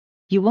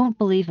You won't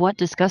believe what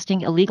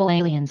disgusting illegal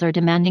aliens are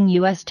demanding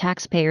U.S.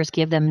 taxpayers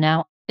give them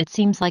now. It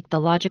seems like the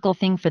logical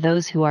thing for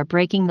those who are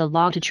breaking the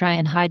law to try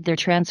and hide their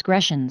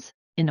transgressions,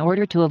 in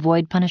order to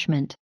avoid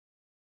punishment.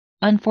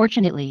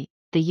 Unfortunately,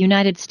 the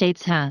United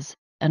States has,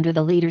 under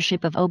the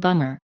leadership of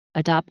Obama,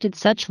 adopted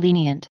such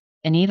lenient,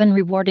 and even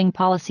rewarding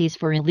policies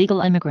for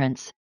illegal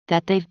immigrants,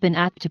 that they've been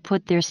apt to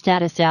put their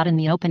status out in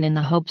the open in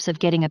the hopes of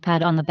getting a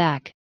pat on the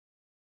back.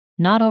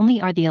 Not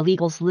only are the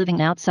illegals living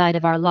outside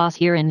of our laws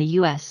here in the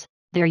U.S.,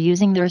 they're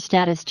using their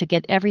status to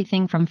get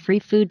everything from free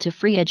food to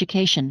free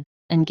education,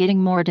 and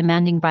getting more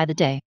demanding by the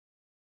day.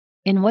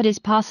 In what is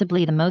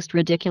possibly the most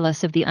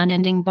ridiculous of the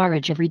unending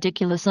barrage of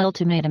ridiculous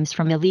ultimatums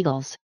from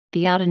illegals,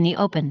 the out in the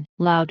open,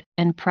 loud,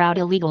 and proud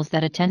illegals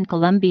that attend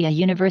Columbia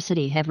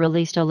University have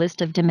released a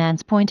list of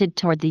demands pointed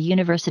toward the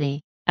university,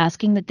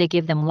 asking that they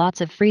give them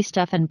lots of free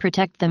stuff and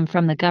protect them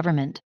from the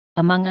government,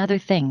 among other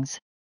things.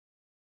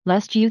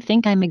 Lest you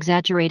think I'm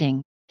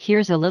exaggerating,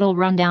 here's a little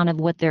rundown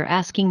of what they're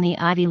asking the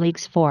Ivy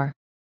Leagues for.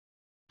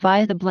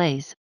 Via the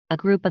Blaze, a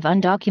group of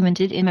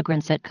undocumented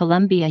immigrants at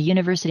Columbia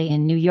University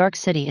in New York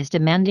City is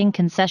demanding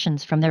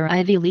concessions from their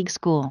Ivy League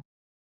school.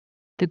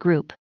 The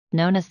group,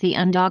 known as the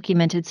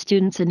Undocumented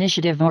Students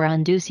Initiative or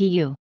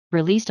UndoCU,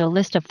 released a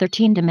list of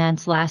 13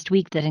 demands last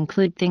week that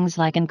include things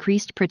like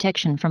increased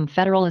protection from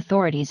federal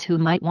authorities who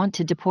might want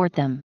to deport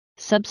them,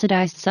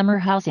 subsidized summer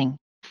housing,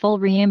 full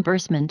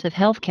reimbursement of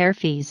health care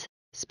fees,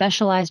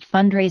 specialized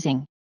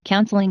fundraising,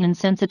 counseling and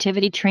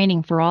sensitivity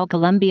training for all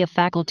Columbia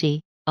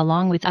faculty,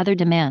 along with other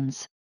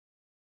demands.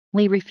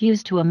 We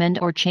refuse to amend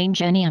or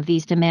change any of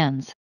these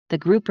demands, the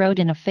group wrote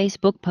in a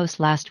Facebook post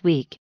last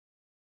week.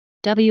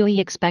 We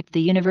expect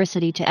the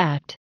university to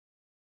act.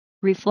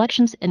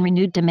 Reflections and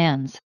Renewed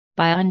Demands,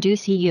 by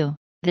UndoCU.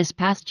 This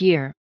past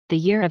year, the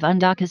year of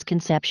Undoca's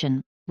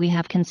conception, we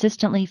have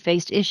consistently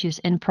faced issues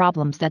and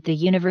problems that the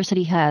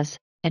university has,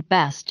 at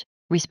best,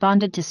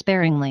 responded to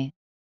sparingly.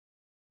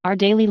 Our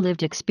daily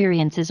lived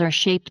experiences are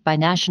shaped by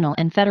national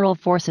and federal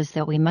forces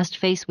that we must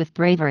face with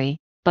bravery,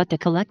 but the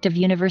collective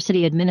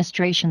university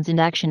administration's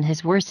inaction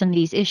has worsened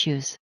these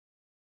issues.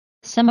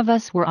 Some of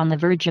us were on the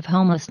verge of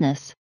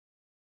homelessness.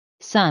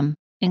 Some,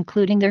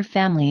 including their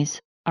families,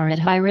 are at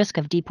high risk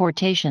of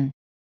deportation.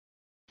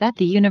 That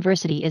the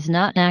university is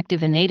not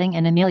active in aiding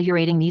and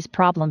ameliorating these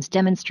problems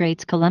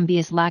demonstrates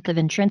Columbia's lack of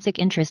intrinsic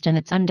interest in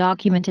its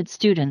undocumented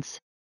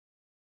students.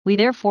 We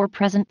therefore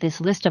present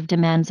this list of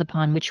demands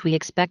upon which we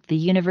expect the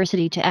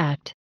university to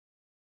act.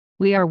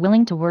 We are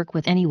willing to work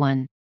with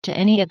anyone, to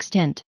any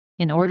extent,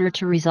 in order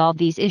to resolve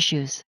these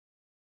issues.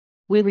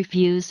 We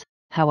refuse,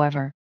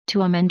 however,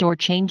 to amend or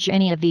change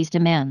any of these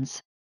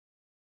demands.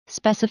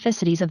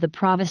 Specificities of the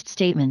Provost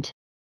Statement.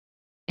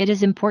 It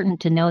is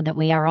important to know that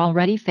we are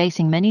already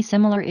facing many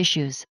similar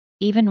issues,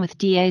 even with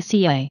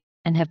DACA,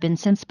 and have been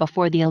since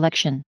before the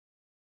election.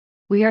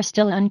 We are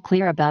still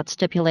unclear about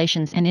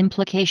stipulations and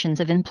implications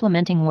of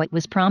implementing what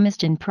was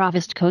promised in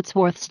Provost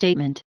Coatsworth's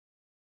statement.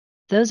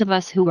 Those of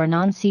us who are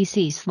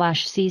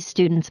non-CC/C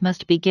students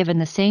must be given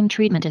the same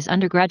treatment as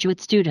undergraduate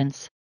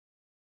students.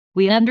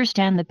 We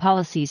understand the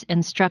policies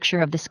and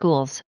structure of the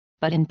schools,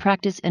 but in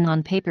practice and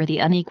on paper the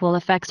unequal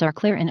effects are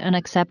clear and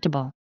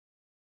unacceptable.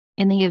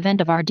 In the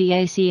event of our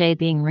DACA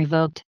being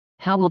revoked,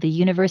 how will the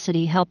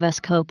university help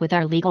us cope with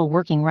our legal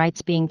working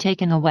rights being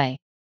taken away?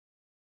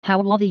 How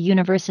will the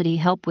university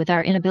help with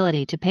our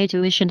inability to pay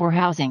tuition or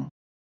housing?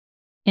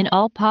 In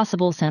all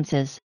possible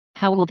senses,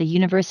 how will the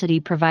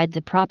university provide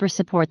the proper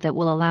support that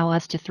will allow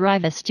us to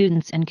thrive as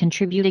students and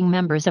contributing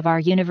members of our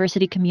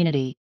university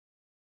community?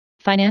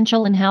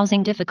 Financial and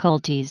housing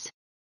difficulties.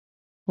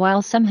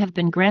 While some have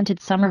been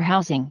granted summer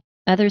housing,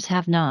 others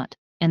have not,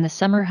 and the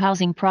summer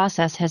housing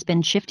process has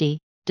been shifty,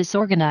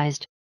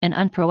 disorganized, and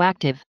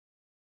unproactive.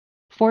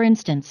 For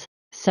instance,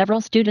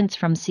 several students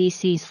from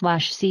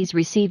CC/Cs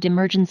received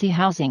emergency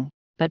housing,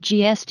 but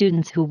GS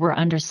students who were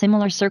under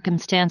similar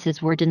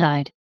circumstances were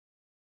denied.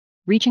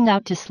 Reaching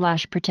out to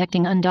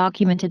 /protecting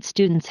undocumented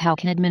students. How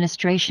can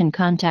administration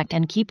contact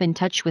and keep in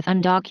touch with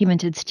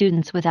undocumented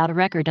students without a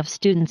record of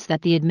students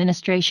that the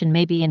administration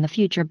may be in the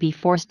future be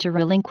forced to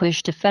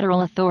relinquish to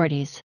federal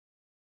authorities?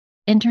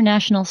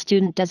 International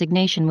student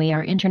designation. We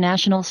are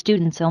international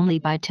students only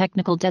by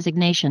technical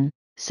designation,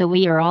 so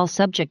we are all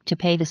subject to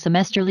pay the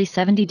semesterly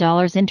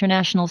 $70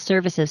 international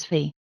services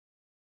fee.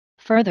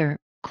 Further,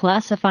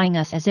 classifying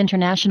us as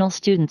international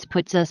students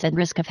puts us at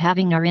risk of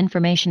having our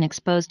information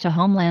exposed to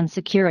Homeland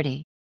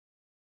Security.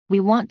 We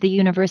want the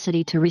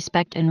university to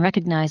respect and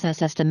recognize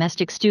us as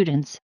domestic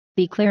students,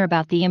 be clear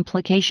about the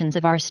implications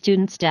of our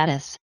student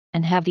status,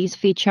 and have these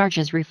fee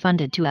charges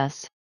refunded to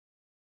us.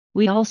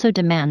 We also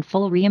demand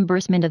full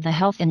reimbursement of the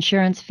health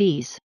insurance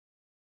fees.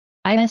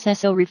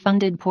 ISSO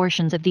refunded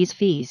portions of these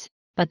fees,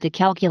 but the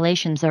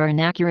calculations are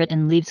inaccurate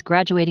and leaves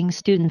graduating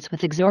students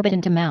with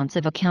exorbitant amounts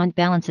of account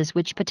balances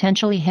which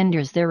potentially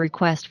hinders their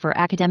request for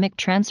academic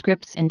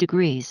transcripts and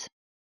degrees.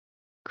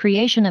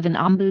 Creation of an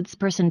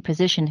ombudsperson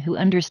position who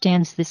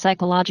understands the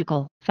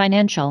psychological,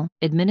 financial,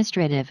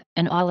 administrative,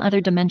 and all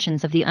other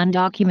dimensions of the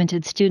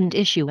undocumented student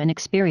issue and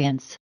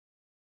experience.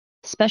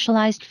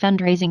 Specialized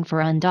fundraising for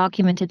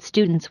undocumented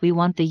students. We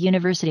want the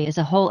university as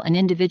a whole and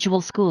individual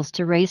schools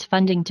to raise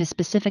funding to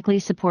specifically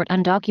support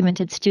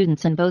undocumented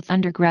students in both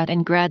undergrad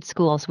and grad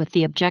schools with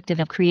the objective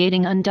of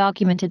creating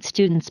undocumented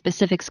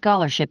student-specific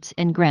scholarships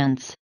and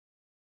grants.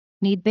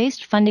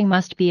 Need-based funding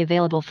must be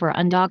available for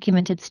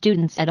undocumented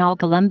students at all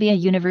Columbia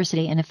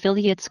University and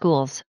affiliate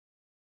schools.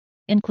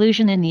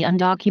 Inclusion in the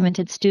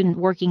Undocumented Student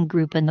Working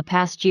Group. In the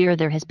past year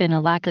there has been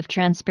a lack of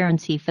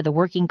transparency for the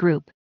working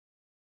group.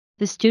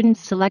 The students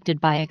selected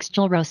by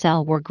Exchel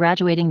Rosell were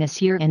graduating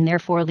this year and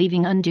therefore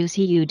leaving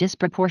UndoCU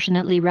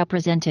disproportionately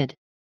represented.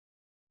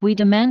 We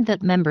demand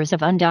that members of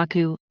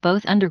Undocu,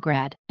 both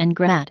undergrad and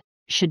grad,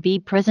 should be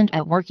present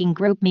at working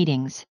group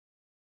meetings.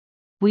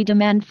 We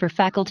demand for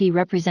faculty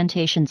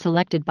representation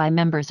selected by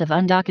members of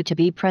Undocu to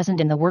be present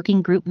in the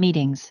working group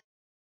meetings.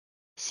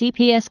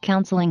 CPS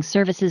Counseling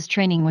Services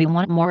Training. We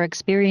want more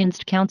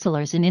experienced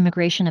counselors in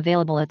immigration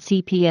available at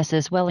CPS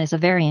as well as a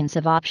variance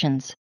of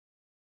options.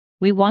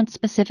 We want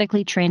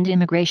specifically trained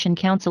immigration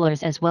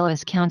counselors as well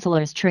as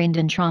counselors trained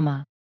in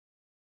trauma.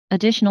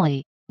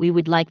 Additionally, we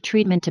would like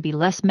treatment to be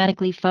less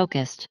medically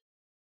focused.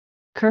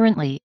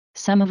 Currently,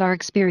 some of our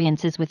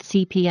experiences with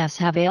CPS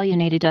have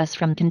alienated us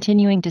from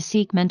continuing to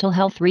seek mental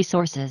health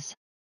resources.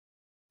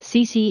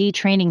 CCE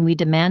training. We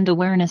demand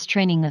awareness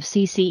training of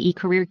CCE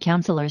career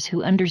counselors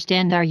who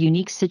understand our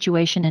unique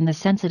situation and the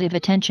sensitive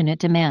attention it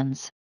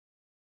demands.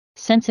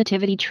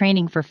 Sensitivity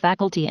training for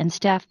faculty and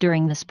staff.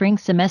 During the spring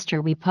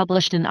semester we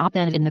published an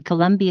op-ed in the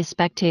Columbia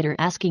Spectator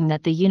asking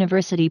that the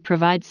university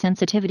provide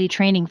sensitivity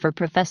training for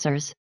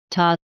professors,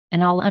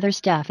 and all other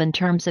staff in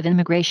terms of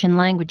immigration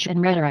language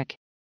and rhetoric.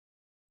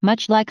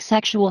 Much like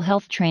sexual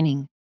health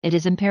training, it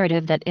is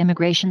imperative that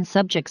immigration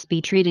subjects be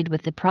treated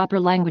with the proper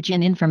language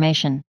and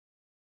information.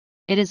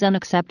 It is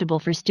unacceptable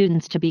for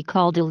students to be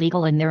called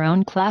illegal in their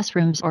own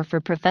classrooms or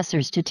for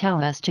professors to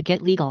tell us to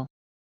get legal.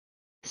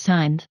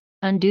 Signed,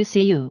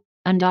 UndoCU,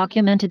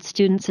 Undocumented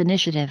Students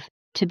Initiative.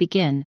 To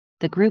begin,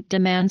 the group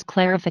demands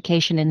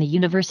clarification in the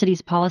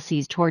university's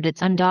policies toward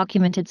its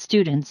undocumented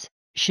students,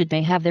 should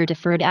they have their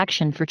Deferred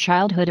Action for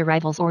Childhood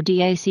Arrivals or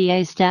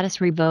DACA status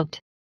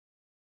revoked.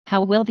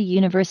 How will the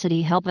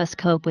university help us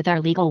cope with our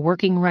legal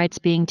working rights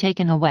being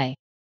taken away?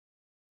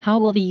 How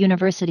will the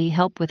university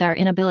help with our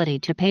inability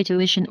to pay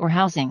tuition or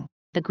housing?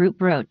 The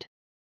group wrote.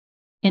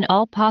 In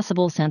all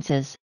possible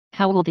senses,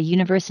 how will the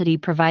university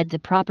provide the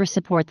proper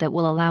support that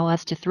will allow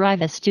us to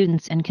thrive as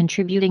students and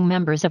contributing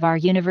members of our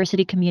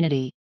university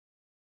community?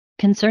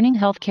 Concerning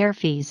healthcare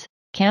fees,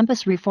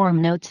 campus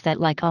reform notes that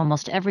like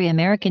almost every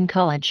American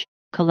college,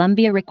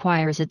 Columbia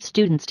requires its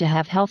students to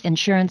have health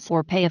insurance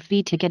or pay a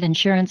fee to get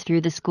insurance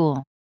through the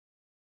school.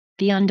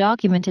 The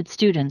undocumented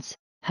students,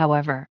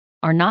 however,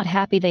 are not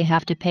happy they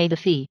have to pay the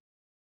fee.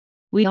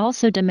 We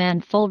also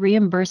demand full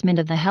reimbursement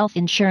of the health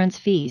insurance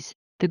fees,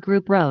 the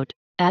group wrote,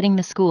 adding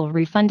the school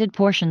refunded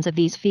portions of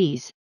these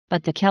fees,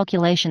 but the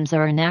calculations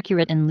are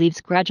inaccurate and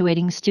leaves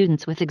graduating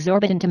students with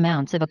exorbitant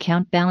amounts of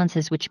account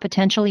balances which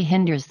potentially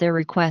hinders their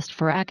request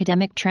for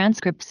academic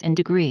transcripts and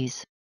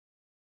degrees.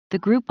 The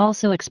group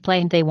also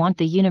explained they want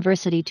the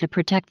university to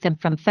protect them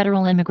from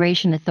federal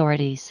immigration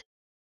authorities.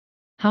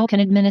 How can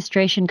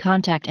administration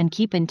contact and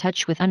keep in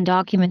touch with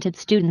undocumented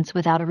students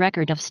without a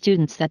record of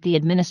students that the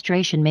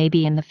administration may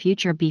be in the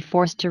future be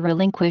forced to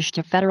relinquish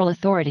to federal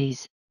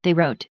authorities? They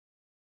wrote.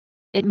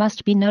 It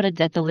must be noted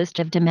that the list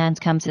of demands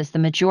comes as the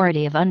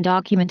majority of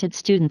undocumented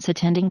students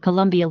attending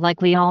Columbia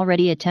likely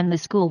already attend the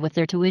school with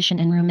their tuition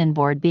and room and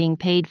board being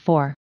paid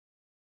for.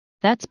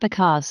 That's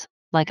because,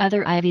 like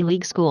other Ivy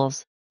League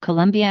schools,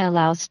 Columbia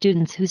allows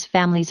students whose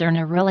families earn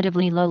a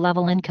relatively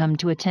low-level income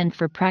to attend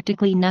for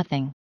practically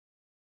nothing.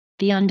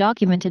 The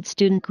undocumented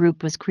student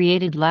group was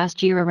created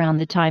last year around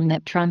the time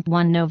that Trump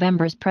won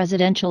November's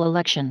presidential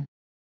election.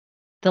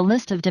 The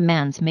list of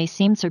demands may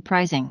seem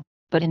surprising,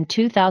 but in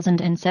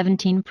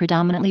 2017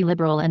 predominantly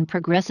liberal and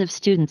progressive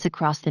students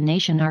across the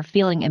nation are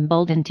feeling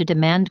emboldened to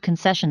demand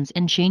concessions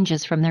and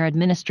changes from their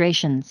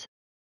administrations.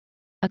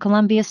 A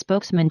Columbia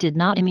spokesman did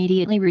not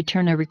immediately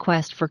return a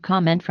request for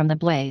comment from the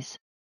Blaze.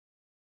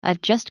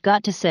 I've just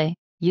got to say,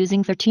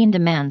 using 13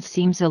 demands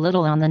seems a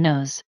little on the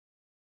nose.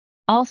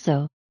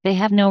 Also, they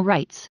have no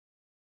rights.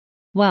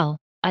 Well,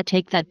 I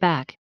take that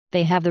back.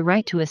 They have the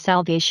right to a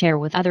salve share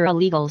with other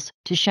illegals,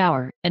 to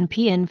shower and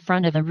pee in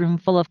front of a room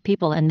full of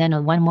people and then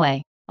a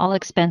one-way,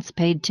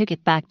 all-expense-paid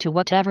ticket back to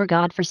whatever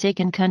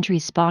God-forsaken country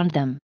spawned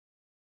them.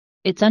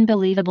 It's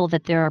unbelievable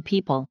that there are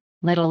people,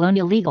 let alone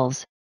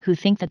illegals, who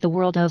think that the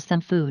world owes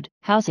them food,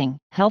 housing,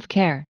 health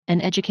care,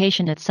 and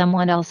education at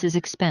someone else's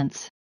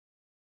expense.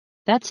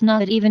 That's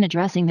not even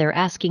addressing their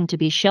asking to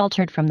be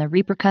sheltered from the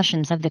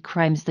repercussions of the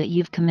crimes that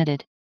you've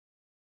committed.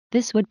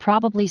 This would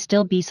probably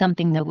still be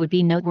something that would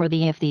be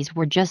noteworthy if these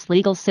were just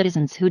legal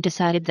citizens who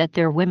decided that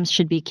their whims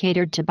should be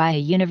catered to by a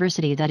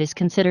university that is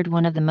considered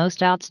one of the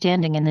most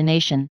outstanding in the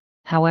nation.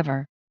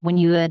 However, when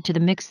you add to the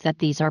mix that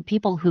these are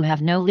people who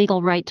have no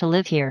legal right to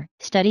live here,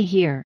 study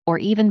here, or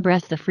even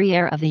breathe the free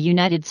air of the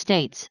United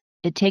States,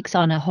 it takes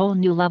on a whole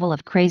new level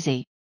of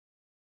crazy.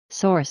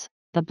 Source: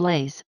 The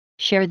Blaze.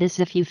 Share this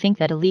if you think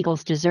that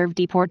illegals deserve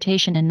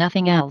deportation and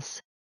nothing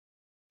else.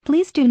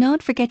 Please do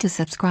not forget to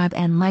subscribe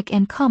and like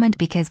and comment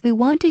because we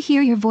want to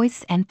hear your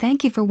voice, and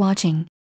thank you for watching.